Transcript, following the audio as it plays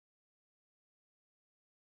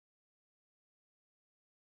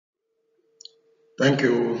Thank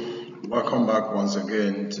you. Welcome back once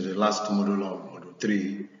again to the last module of Module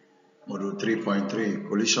 3, Module 3.3,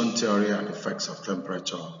 Collision Theory and Effects of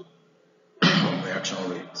Temperature on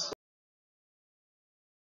Reaction Rates.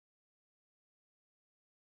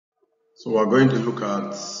 So we're going to look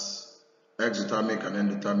at exothermic and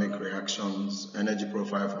endothermic reactions, energy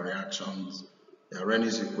profile for reactions, the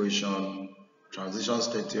Arrhenius equation, transition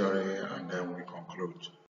state theory, and then we conclude.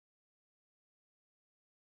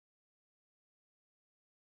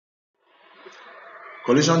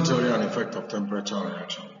 Collision theory and effect of temperature on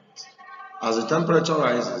reaction rates. As the temperature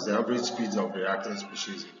rises, the average speeds of reacting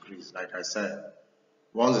species increase. Like I said,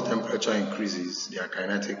 once the temperature increases, their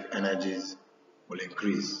kinetic energies will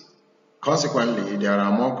increase. Consequently, there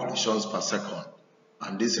are more collisions per second,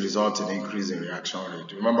 and this results in increase in reaction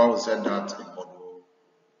rate. Remember we said that in module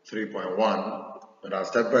 3.1, that as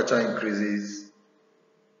temperature increases,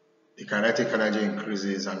 the kinetic energy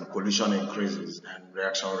increases and collision increases, and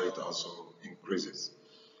reaction rate also increases.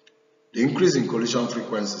 The increase in collision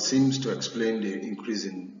frequency seems to explain the increase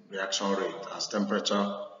in reaction rate as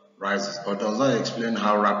temperature rises, but does not explain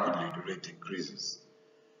how rapidly the rate increases.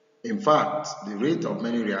 In fact, the rate of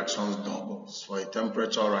many reactions doubles for a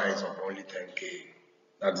temperature rise of only 10 K,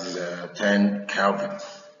 that is 10 Kelvin.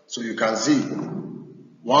 So you can see,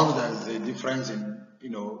 once there is a difference in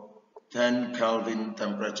 10 Kelvin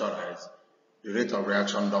temperature rise, the rate of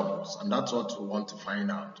reaction doubles, and that's what we want to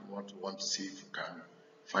find out. What we want to see if we can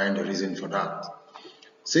find the reason for that.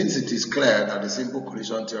 Since it is clear that the simple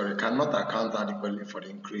collision theory cannot account adequately for the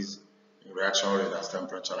increase in reaction rate as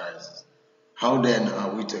temperature rises, how then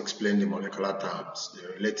are we to explain the molecular terms,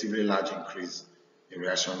 the relatively large increase in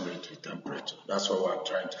reaction rate with temperature? That's what we're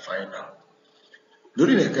trying to find out.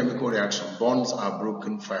 During a chemical reaction, bonds are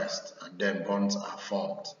broken first, and then bonds are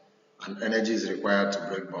formed, and energy is required to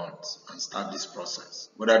break bonds and start this process,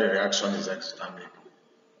 whether the reaction is exothermic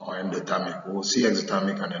or endothermic. We will see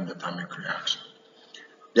exothermic and endothermic reaction.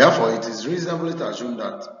 Therefore, it is reasonable to assume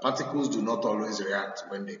that particles do not always react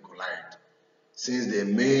when they collide, since they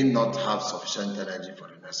may not have sufficient energy for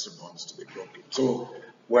the necessary bonds to be broken. So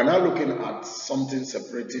we're now looking at something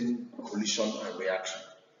separating collision and reaction.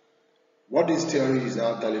 What this theory is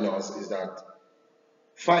now telling us is that,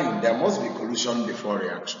 fine, there must be collision before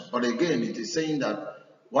reaction, but again, it is saying that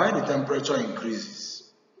while the temperature increases,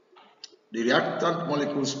 the reactant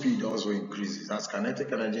molecule speed also increases as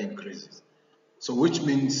kinetic energy increases. So which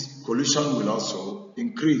means collision will also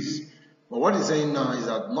increase. But what it's saying now is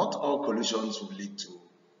that not all collisions will lead to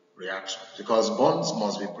reactions, because bonds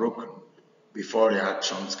must be broken before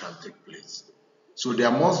reactions can take place. So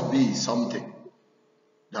there must be something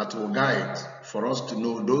that will guide for us to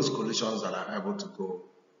know those collisions that are able to go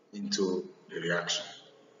into the reaction.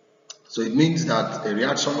 So it means that a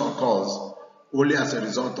reaction occurs only as a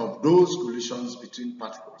result of those collisions between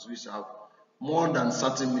particles which have more than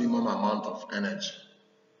certain minimum amount of energy,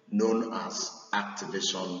 known as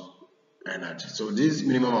activation energy. So this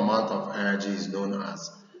minimum amount of energy is known as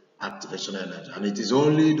activation energy, and it is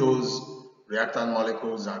only those reactant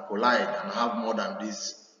molecules that collide and have more than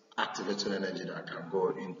this activation energy that can go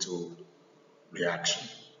into reaction.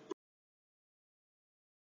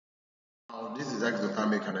 Now, this is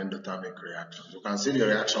exothermic and endothermic reactions. You can see the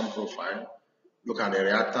reaction profile. Look at the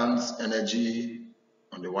reactants energy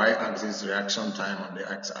on the y-axis, reaction time on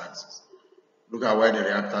the x-axis. Look at where the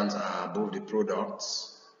reactants are above the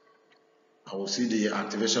products. I will see the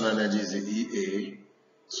activation energy is the EA.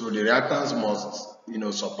 So the reactants must,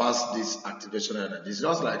 surpass this activation energy. It's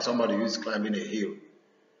just like somebody who is climbing a hill.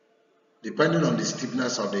 Depending on the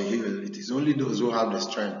steepness of the hill, it is only those who have the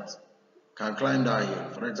strength can climb that hill.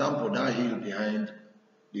 For example, that hill behind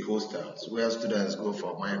the hostels, where students go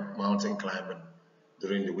for mountain climbing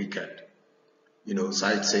during the weekend,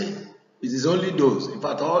 sightseeing. It is only those. In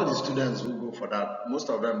fact, all the students who go for that, most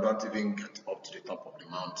of them don't even get up to the top of the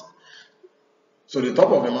mountain. So the top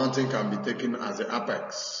of the mountain can be taken as the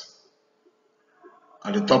apex.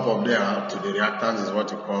 At the top of there to the reactants is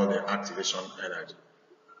what we call the activation energy.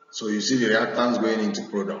 So you see the reactants going into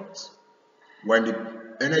products. When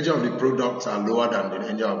the energy of the products are lower than the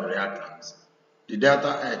energy of the reactants, the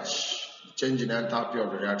delta H, the change in enthalpy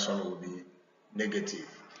of the reaction, will be negative.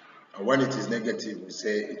 And when it is negative, we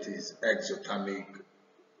say it is exothermic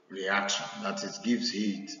reaction. That is, gives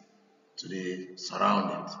heat to the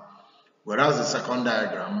surroundings. Whereas the second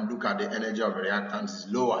diagram, look at the energy of the reactants is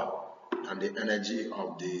lower than the energy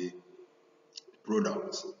of the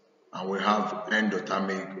products. And we have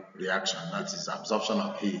endothermic reaction, that is absorption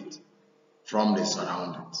of heat from the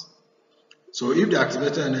surroundings. So if the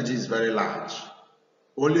activated energy is very large,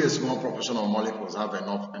 only a small proportion of molecules have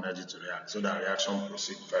enough energy to react, so that reaction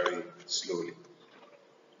proceeds very slowly.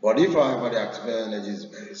 But if, however, the activated energy is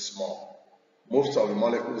very small, most of the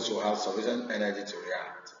molecules will have sufficient energy to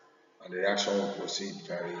react, and the reaction will proceed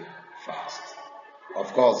very fast.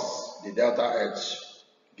 Of course, the delta H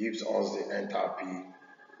gives us the enthalpy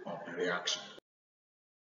of the reaction.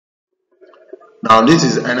 Now, this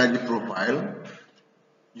is energy profile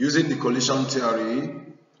using the collision theory,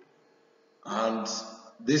 and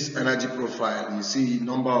this energy profile, you see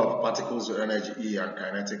number of particles with energy E and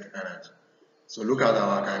kinetic energy. So look at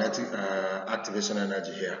our kinetic activation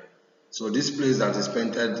energy here. So this place that is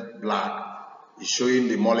painted black is showing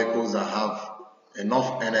the molecules that have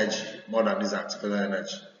enough energy, more than this activated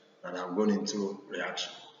energy, that have gone into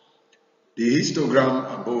reaction. The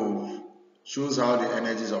histogram above shows how the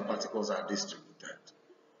energies of particles are distributed.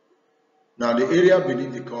 Now the area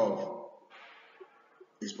beneath the curve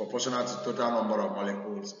is proportional to the total number of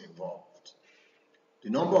molecules involved. The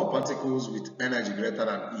number of particles with energy greater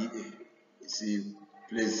than EA, you see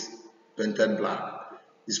place painted black,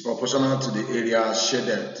 is proportional to the area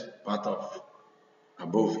shaded part of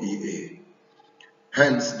above EA.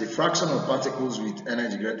 Hence, the fraction of particles with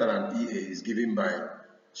energy greater than EA is given by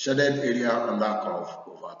shaded area under curve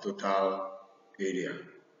over total area.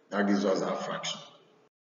 That gives us that fraction.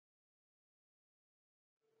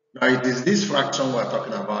 Now, it is this fraction we're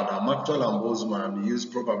talking about that Maxwell and Boltzmann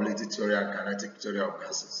used probability theory and kinetic theory of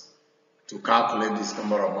gases to calculate this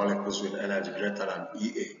number of molecules with energy greater than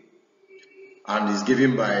EA, and is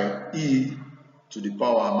given by E to the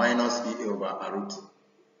power minus EA over RT.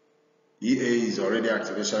 EA is already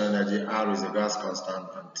activation energy, R is the gas constant,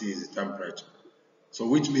 and T is the temperature. So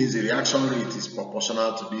which means the reaction rate is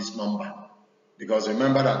proportional to this number, because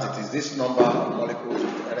remember that it is this number of molecules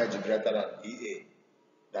with energy greater than EA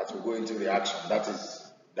that will go into reaction. That is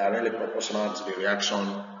directly proportional to the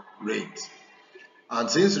reaction rate. And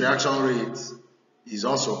since reaction rate is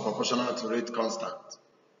also proportional to rate constant,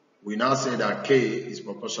 we now say that K is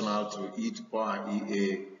proportional to E to power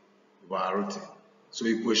EA over RT. So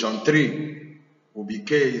equation 3 will be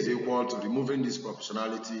K is equal to, removing this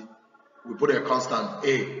proportionality, we put a constant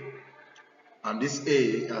A, and this A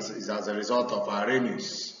is as a result of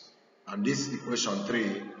Arrhenius, and this equation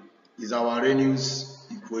 3 is our Arrhenius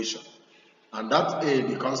equation. And that A,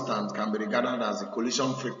 the constant, can be regarded as the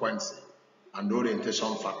collision frequency and the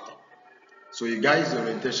orientation factor. So it guides the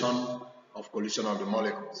orientation of collision of the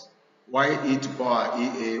molecules. While E to power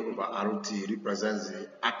EA over RT represents the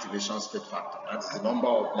activation state factor. That is the number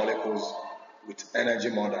of molecules with energy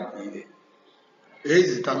more than EA. A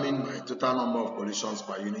is determined by total number of collisions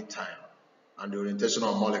per unit time and the orientation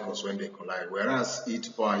of molecules when they collide, whereas E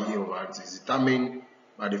to power E over RT is determined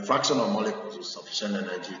by the fraction of molecules with sufficient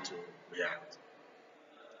energy to react.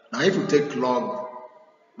 Now if we take log,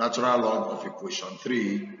 natural log of equation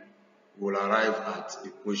 3, we will arrive at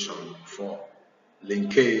equation 4.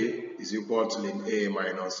 Ln K is equal to ln A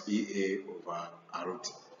minus EA over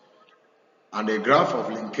RT. And the graph of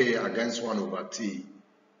ln K against 1 over T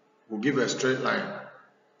will give a straight line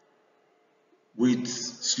with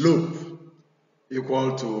slope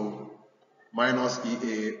equal to minus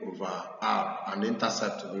EA over R, and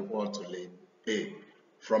intercept will be equal to ln A.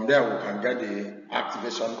 From there we can get the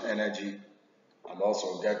activation energy and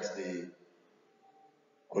also get the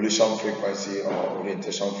collision frequency or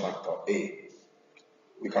orientation factor A.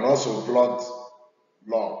 We can also plot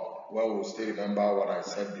log, where we'll still remember what I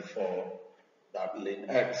said before, that ln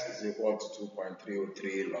X is equal to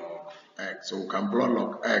 2.303 log X. So we can plot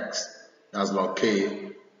log X, that's log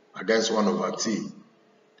K, against 1 over T.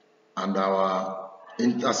 And our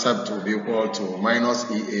intercept will be equal to minus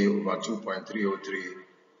EA over 2.303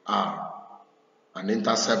 R. And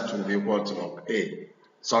intercept will be equal to log A.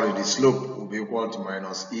 Sorry, the slope will be equal to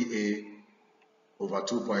minus EA over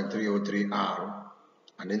 2.303 R.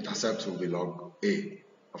 And intercept will be log A.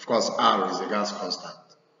 Of course, R is the gas constant.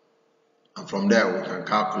 And from there, we can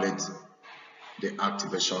calculate the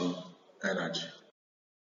activation energy.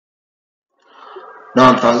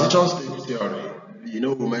 Now, transition state theory,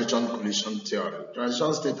 we mentioned collision theory.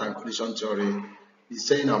 Transition state and collision theory is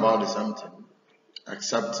saying about the same thing,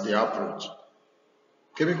 except the approach.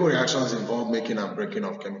 Chemical reactions involve making and breaking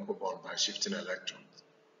of chemical bond by shifting electrons.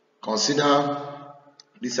 Consider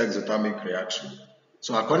this exothermic reaction.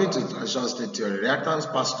 So according to transition state theory,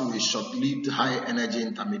 reactants pass through a short-lived high-energy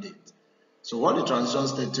intermediate. So what the transition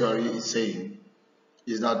state theory is saying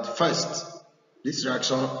is that first, these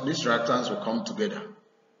reactants will come together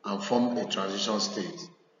and form a transition state.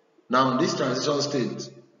 Now, this transition state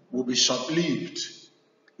will be short-lived.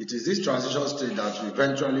 It is this transition state that will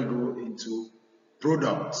eventually go into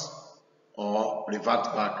products or revert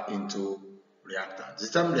back into reactants. The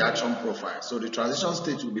same reaction profile. So the transition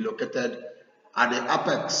state will be located At the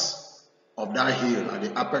apex of that hill, at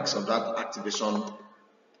the apex of that activation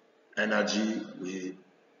energy we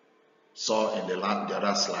saw in the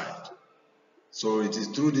other slide. So it is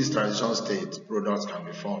through this transition state products can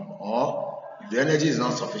be formed, or if the energy is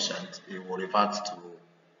not sufficient, it will revert to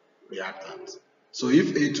reactant. So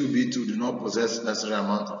if A2, B2 do not possess necessary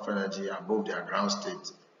amount of energy above their ground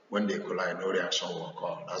state, when they collide, no reaction will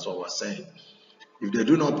occur. That's what we're saying. If they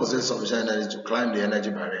do not possess sufficient energy to climb the energy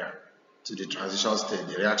barrier to the transition state,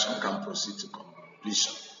 the reaction can proceed to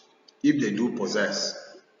completion. If they do possess,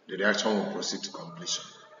 the reaction will proceed to completion,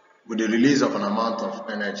 with the release of an amount of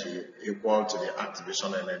energy equal to the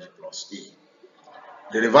activation energy plus E.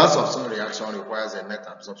 The reverse of such reaction requires a net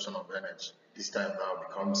absorption of energy. This time now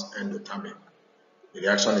becomes endothermic. The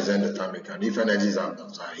reaction is endothermic, and if energy is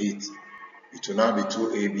absorbed as heat, it will now be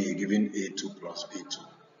 2AB giving A2 plus B2.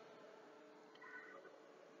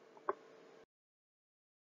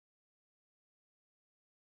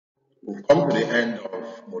 We've come to the end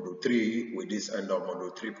of Module 3 with this end of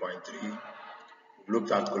Module 3.3. We've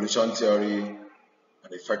looked at collision theory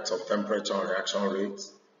and effects of temperature and reaction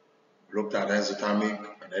rates. We've looked at exothermic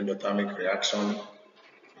and endothermic reaction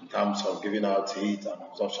in terms of giving out heat and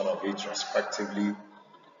absorption of heat respectively.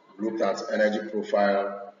 We've looked at energy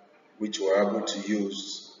profile, which we're able to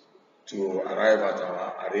use to arrive at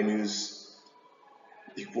our Arrhenius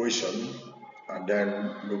equation, and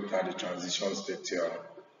then looked at the transition state theorem.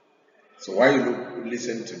 So while you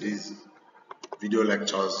listen to these video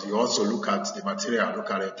lectures, you also look at the material,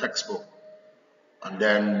 look at a textbook, and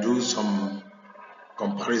then do some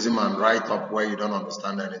comparison and write up where you don't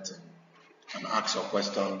understand anything, and ask your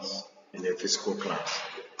questions in a physical class.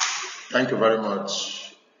 Thank you very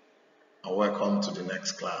much, and welcome to the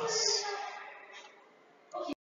next class.